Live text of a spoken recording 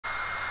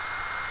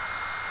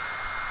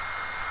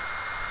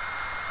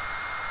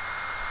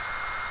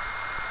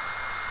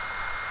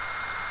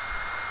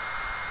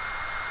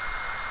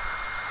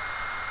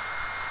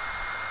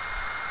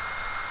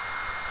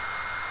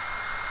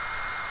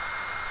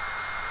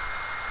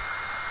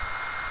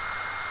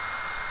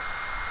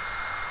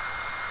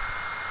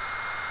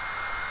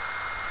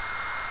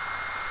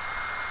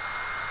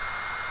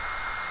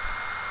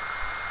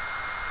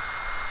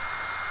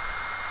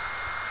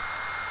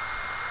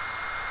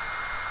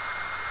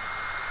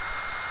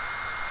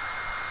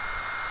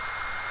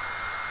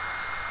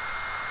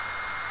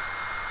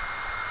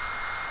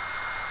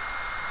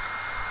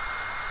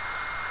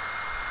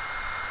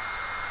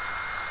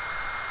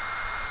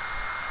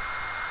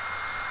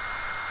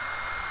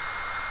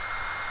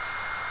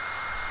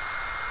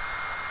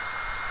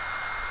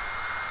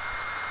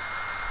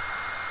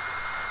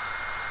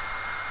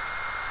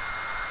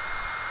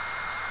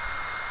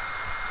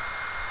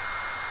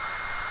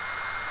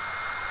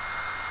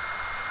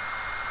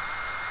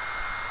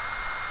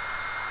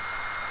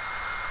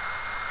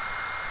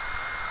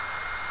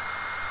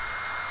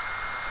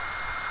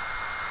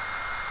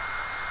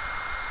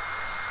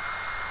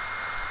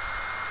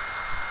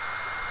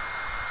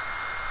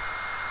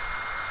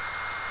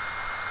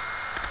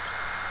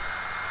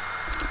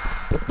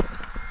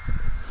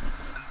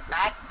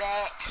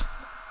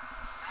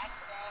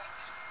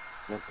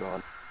Oh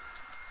god.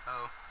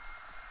 Oh.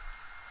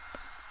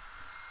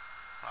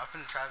 What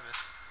happened to Travis?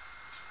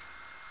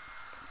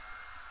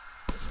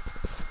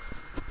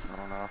 I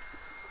don't know.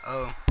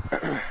 Oh.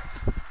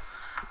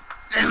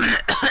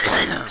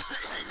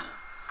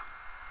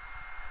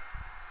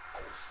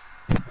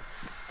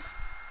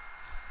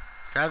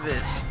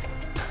 Travis.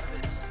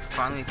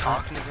 Finally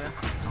talking again?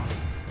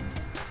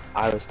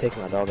 I was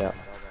taking my dog out.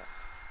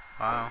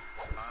 Wow.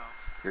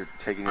 You're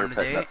taking On your the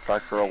pet date?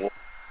 nutsack for a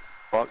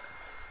walk?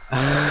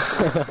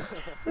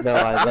 No,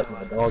 I let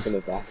my dog in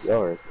the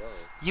backyard.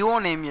 You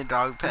won't name your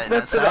dog Pet Isn't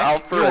that set Nutsack.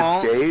 out for You a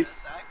won't. date?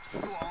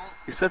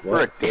 You said for a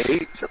What?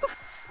 date? Shut the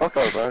fuck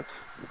up, man.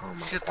 Oh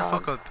my Shut the god.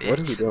 fuck up, bitch. What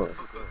are you doing?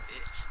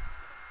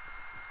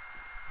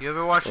 You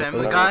ever watch What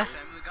Family the- Guy?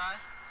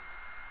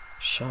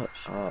 Shut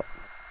up.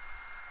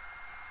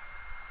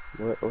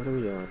 What are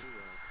we doing?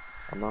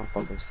 I'm not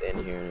fucking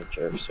standing here in a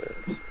jerk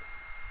service.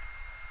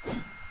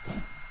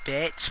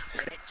 Bitch.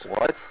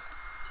 What?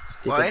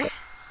 Stupid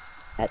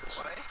What? bitch.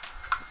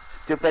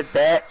 Stupid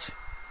bitch!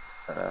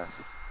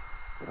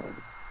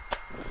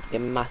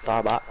 Give me my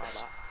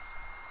Starbucks.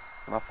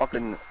 My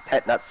fucking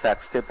pet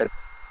nutsack, stupid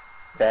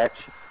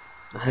bitch.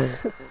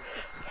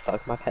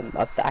 Fuck my pen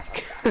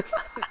attack.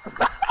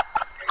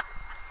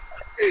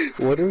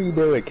 What are we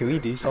doing? Can we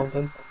do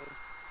something?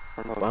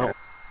 I don't know, Wow.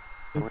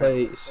 We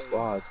play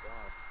squads.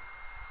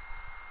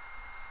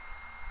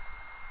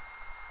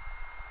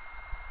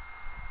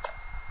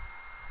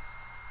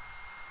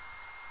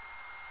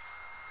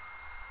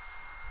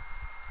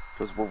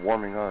 because we're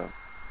warming up.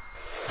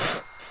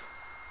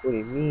 What do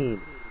you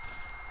mean?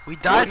 We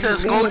died to a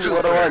skull trooper.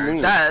 What do I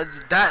mean?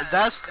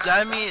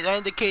 That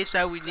indicates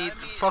that we need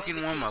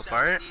fucking warm up,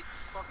 alright?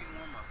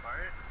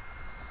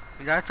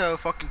 We died to a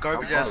fucking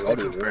garbage ass skull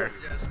trooper.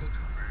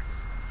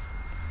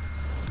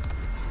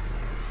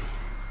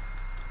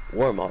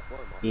 Warm up.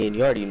 Ian,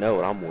 you already know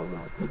what I'm warming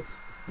up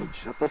with.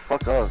 Shut the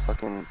fuck up,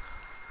 fucking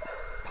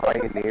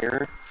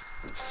pioneer.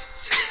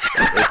 It's,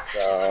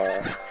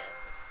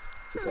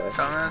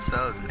 Tell me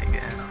ourselves,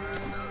 nigga.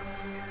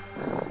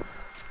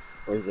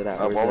 where's it at?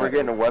 While we're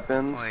getting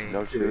weapons, Wait.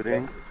 no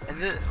shooting.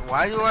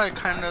 Why do I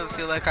kind of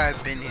feel like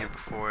I've been here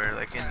before,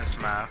 like in this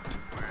map?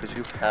 Because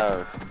you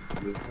have.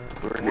 We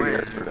were here Where?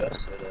 yesterday.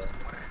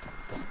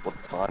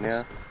 With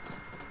Tanya.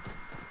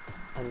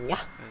 Anya.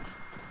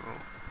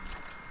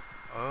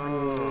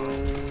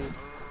 Oh.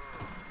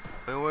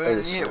 Wait,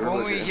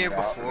 weren't we here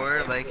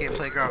before, like in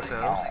Playground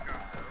Phil?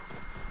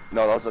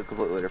 No, that was a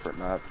completely different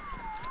map.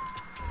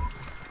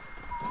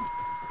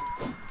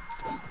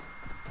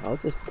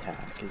 How's this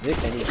tack? Is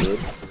it any good?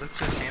 Looks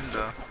the same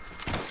though.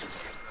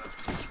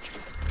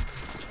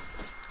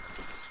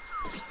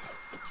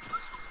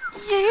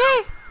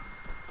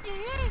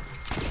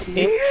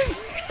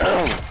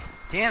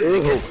 Damn,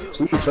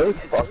 nigga.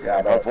 Fuck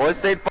that My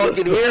voice ain't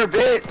fucking here,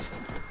 bitch!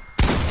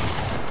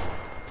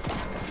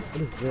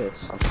 What is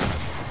this?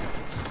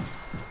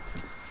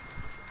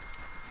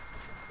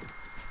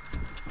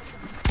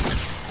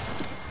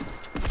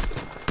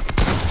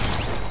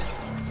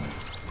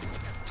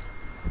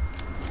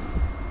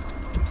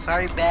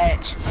 Sorry,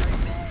 batch.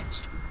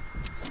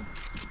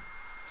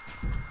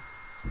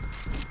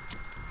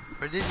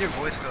 Where did your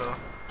voice go?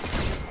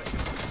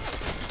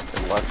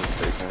 And left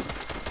is taken.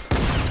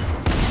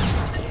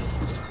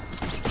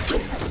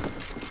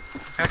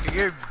 Cracker,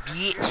 you're a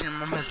bitch and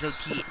mama's no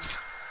kids.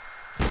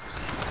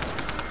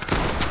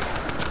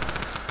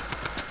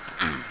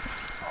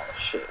 Oh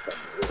shit.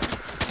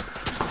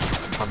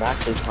 I'm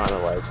actually kinda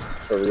like,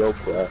 for real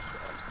pro. Like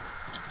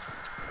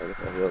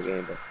it's a real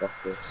game, but fuck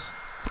this.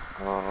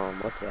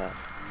 What's that?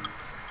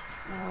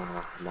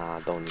 Nah,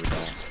 don't need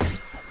that.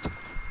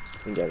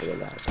 We can get rid of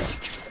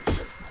that.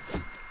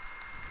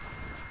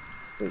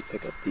 We can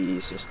pick up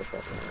these just to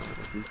fuck around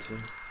with you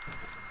two.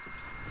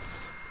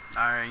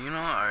 Alright,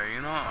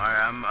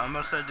 I'm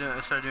gonna start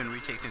doing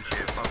retakes and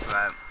shit. Fuck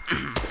that.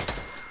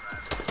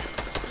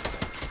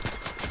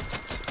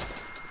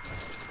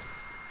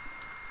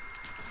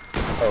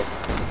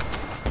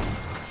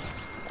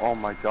 Oh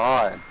my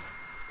god.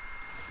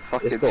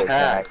 Fucking This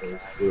tag. is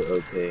too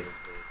OP.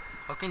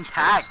 Fucking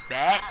tag,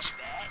 bitch.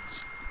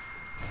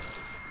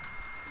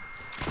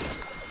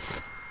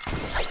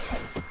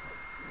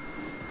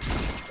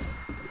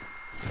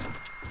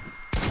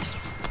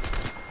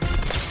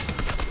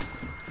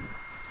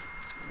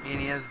 And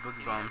he has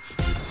boogie bombs.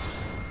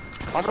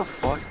 How the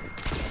fuck?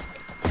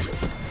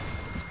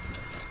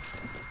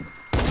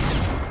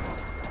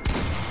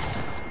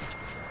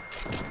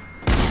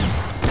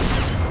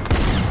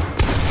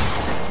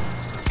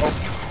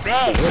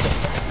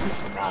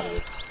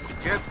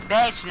 Bitch! You're a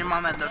bitch and your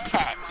mom had no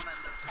tats.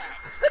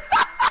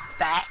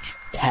 Bitch.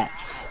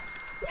 Tats.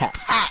 Tats.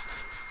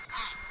 Tats.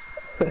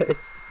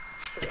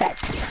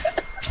 Tats.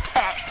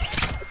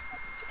 Tats.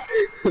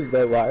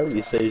 But why are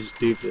we so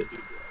stupid?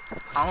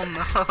 I don't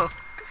know.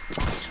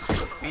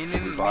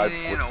 Meaning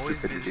Vibe with always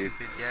been stupidity.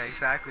 stupid. Yeah,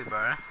 exactly,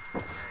 bro.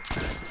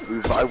 We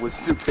vibe with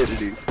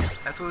stupidity.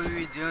 That's what we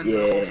be doing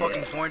the whole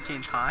fucking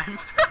quarantine time.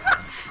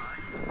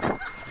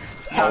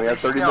 No, we have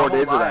 30 more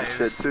days of that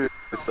shit too.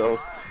 So.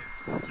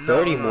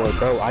 30 more,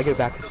 bro. I get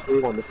back to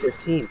school on the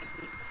 15th.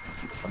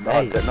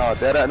 Amazing.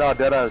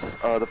 Dead ass.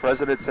 The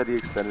president said he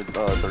extended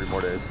 30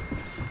 more days.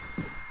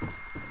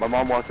 My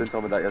mom walked in and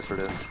told me that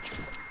yesterday.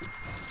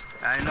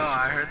 I know,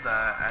 I heard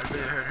that. I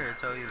literally heard her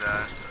tell you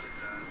that.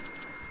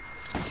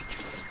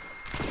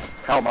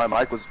 Hell, my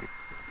mic was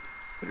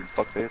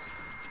fuckface.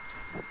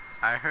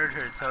 I heard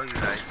her tell you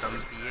that,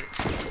 dumb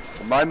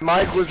bitch. My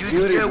mic was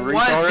muted, It retard.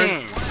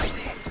 wasn't.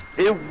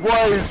 It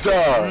was,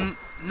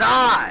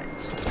 Not.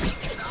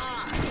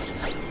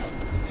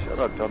 Shut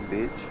up, dumb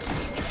bitch.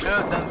 Shut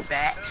up, dumb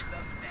bitch.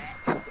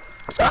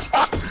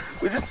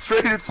 We just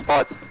traded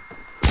spots.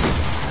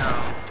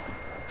 No.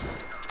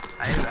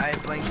 I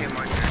blanket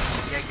marker.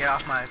 Yeah, get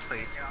off my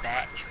place,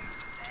 bitch.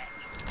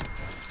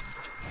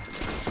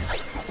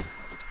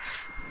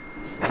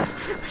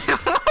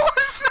 What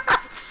was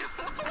that?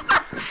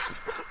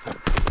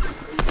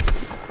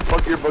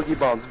 Fuck your boogie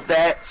bombs,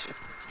 bitch.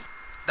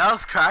 That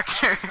was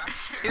Cracker.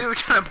 He was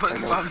trying to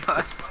boogie bomb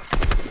nuts.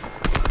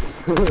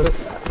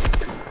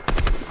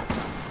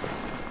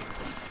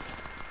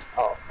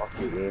 Oh, fuck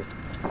you, man.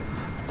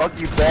 Fuck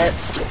you,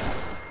 bitch.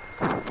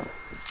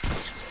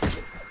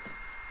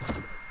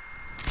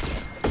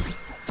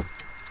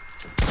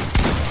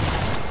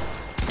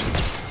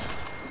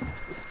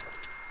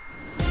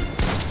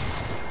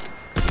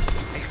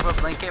 Thanks for a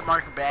blanket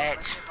marker,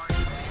 bitch.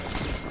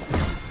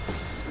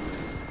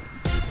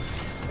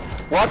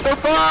 What the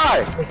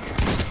fuck?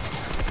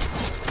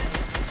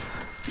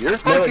 You're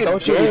fucking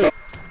don't shoot me.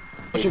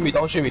 gay.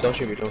 Don't shoot me.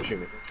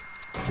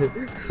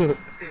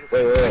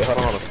 wait, hold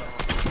on.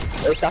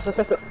 Wait, stop.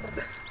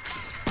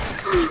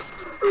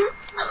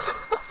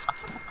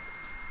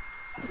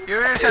 You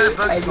were trying to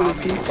boogie bomb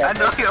me. I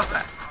know your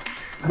ass.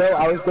 No,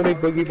 I was gonna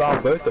boogie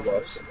bomb both of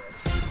us.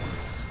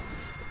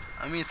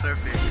 Let me surf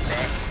it,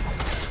 bitch.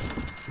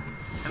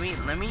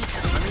 Let me eat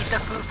the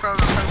food from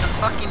the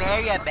fucking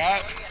area,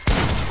 bitch.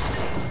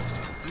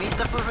 Let me eat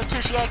the food from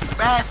Sushi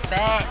Express,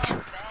 bitch.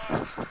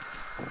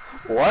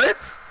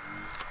 What?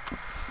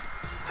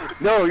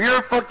 No, you're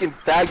a fucking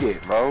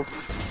faggot, bro.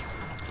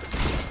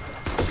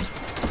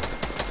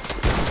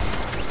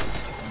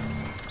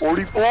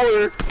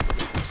 44.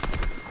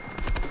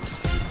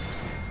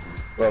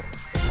 Well,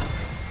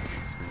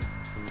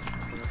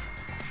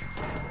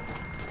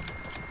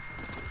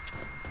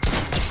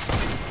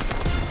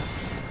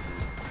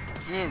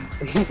 In,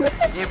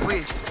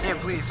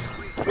 please.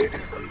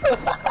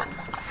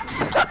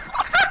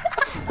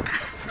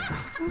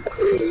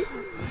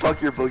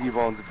 Fuck your boogie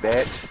bones,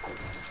 bitch.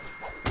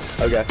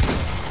 okay.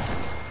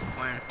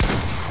 When?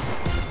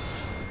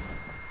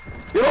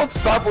 You don't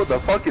stop with the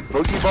fucking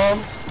boogie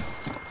bombs.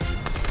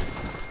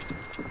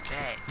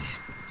 Bitch.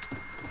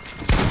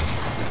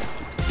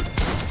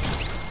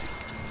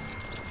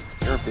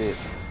 You're a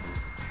bitch.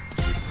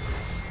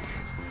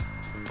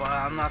 But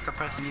I'm not the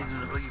person using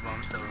the boogie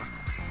bomb, so.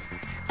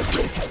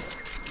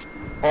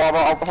 Hold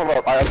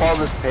up. I follow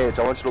this page.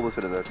 I want you to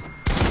listen to this. It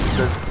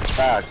says,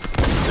 facts.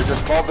 There's a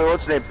small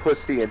village named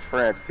Pussy in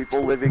France.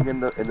 People living in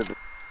the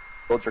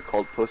village are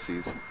called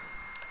pussies.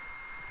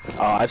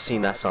 I've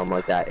seen that something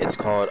like that. It's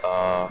called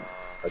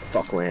like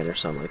Fuckland or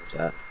something like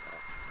that.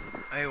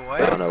 Hey, I what?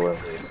 don't know where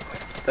it is.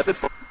 That's in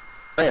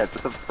France.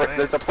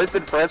 There's a place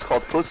in France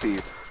called Pussy,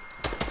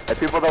 and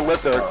people that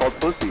live there are called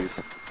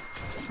pussies.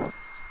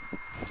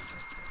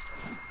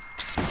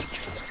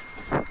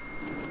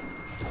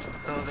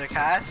 So they're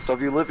cast? So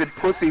if you live in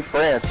Pussy,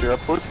 France, you're a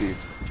pussy.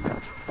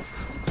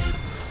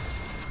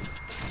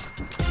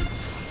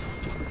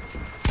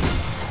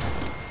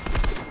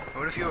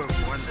 What if you were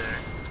born there?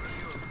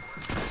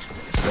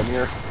 Then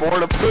you're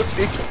born a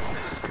pussy.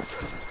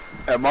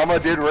 And mama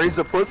did raise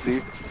a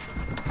pussy.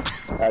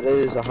 That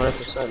is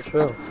 100%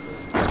 true.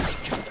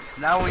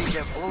 Now when you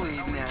get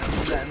bullied,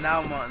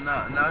 now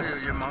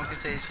your mom can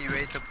say she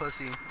raised a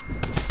pussy.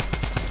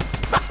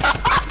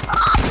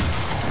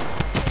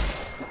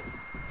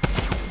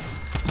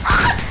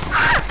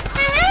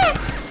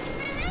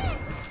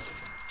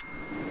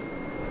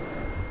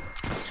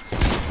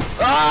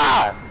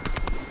 Ah!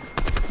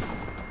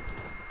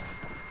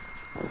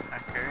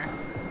 Okay.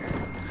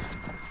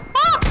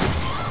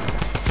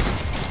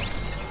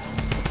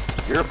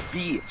 You're a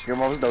bitch. Your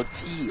mom's no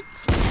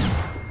teats.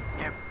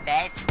 You're a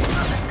bitch.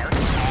 No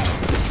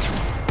tits.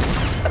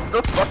 What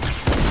the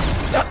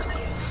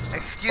fuck?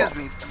 Excuse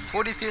me,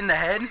 43 in the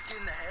head?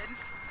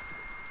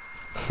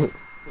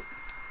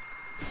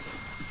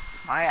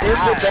 My ass.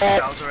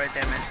 That was the right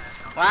damage.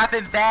 What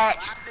happened,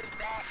 bitch?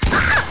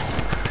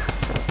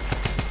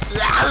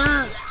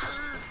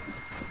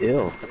 Ew.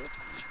 You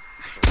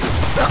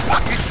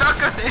suck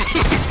us in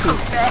here, you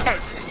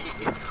bitch.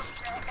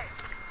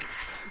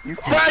 You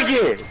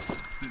faggot!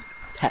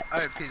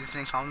 Alright,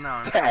 Peterson, calm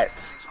down.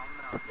 Tats.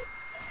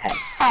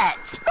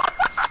 Tats.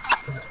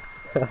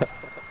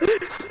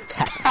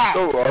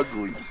 So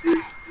ugly.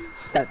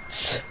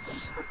 That's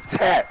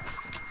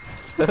Tats.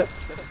 So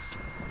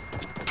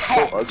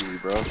ugly,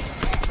 bro.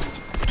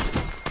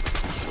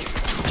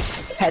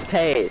 Pet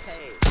taste.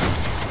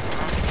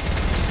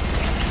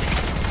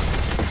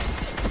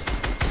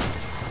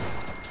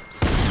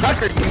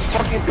 Cracker, you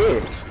fucking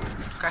bitch.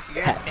 Cracker,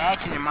 you're a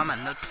bitch and your mama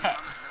no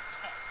tats.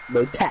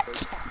 No tat.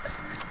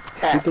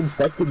 You can Tats.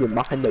 bet your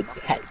mama no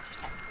tat.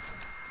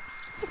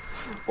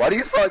 Why do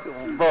you sound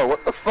like, bro,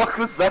 what the fuck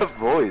was that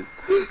voice?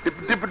 All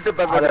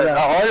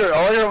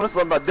I hear was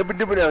something about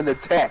dibba on the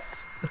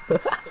tats.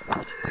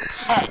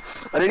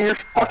 I didn't hear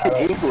fucking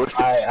English.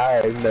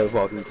 I have no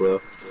fucking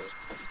clue.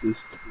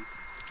 Just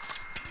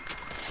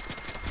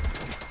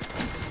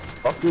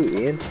fuck you,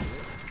 Ian.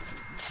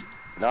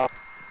 No,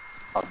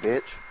 a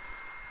bitch.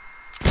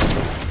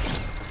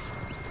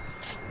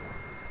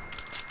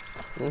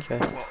 Okay.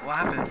 What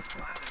happened?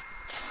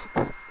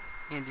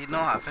 Ian, do you know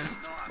what happened?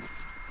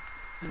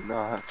 No,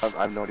 I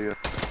have no idea.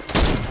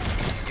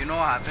 You know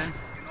what happened?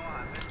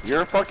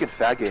 You're a fucking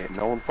faggot.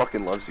 No one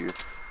fucking loves you.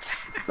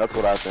 That's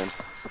what happened.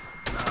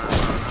 No,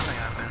 nothing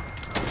happened.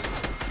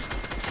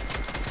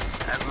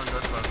 Everyone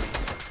does love me.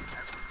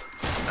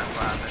 That's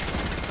what happened.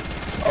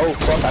 Oh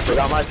fuck, I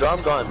forgot my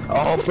drum gun.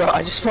 Oh bro,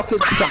 I just fucking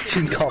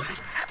suction cup.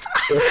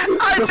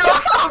 I know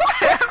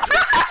something!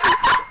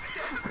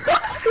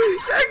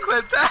 I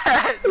clipped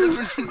that!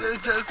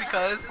 Just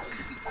because.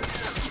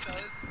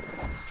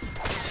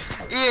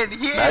 Ian,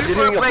 he ain't Imagine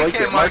for a hitting a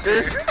blanket blanket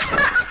marker. marker.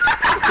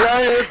 Yeah,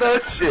 I hate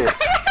that shit.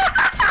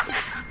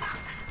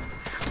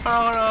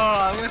 Hold on,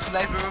 I'm gonna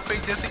snipe it real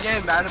quick just to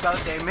get mad about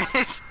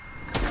damage.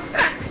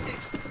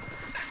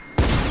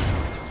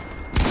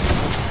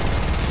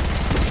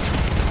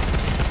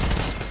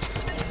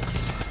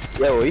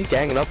 Yeah, what are you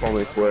ganging up on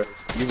me for?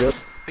 You really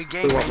We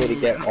gang want me to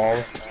get banging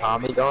all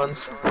Tommy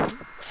guns?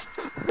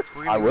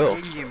 you. I will.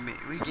 We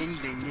gang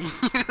banging you.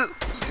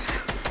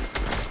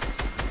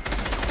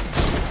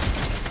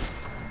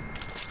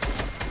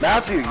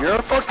 Matthew, you're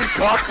a fucking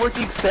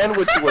cock-licking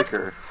sandwich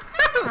licker.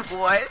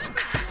 What?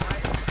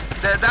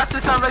 That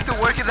just sounds like the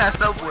workers at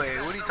Subway.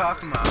 What are you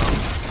talking about?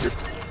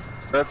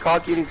 You're a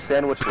cock-eating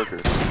sandwich licker.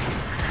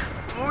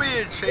 What were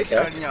you chasing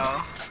on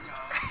y'all?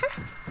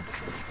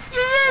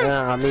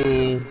 Yeah, I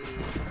mean...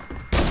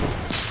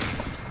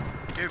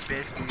 You're a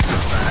bitch, cause you so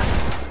fat.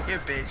 You're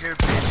a bitch, you're a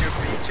bitch, you're a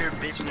bitch, you're a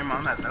bitch, and your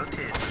mom has no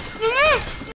tits.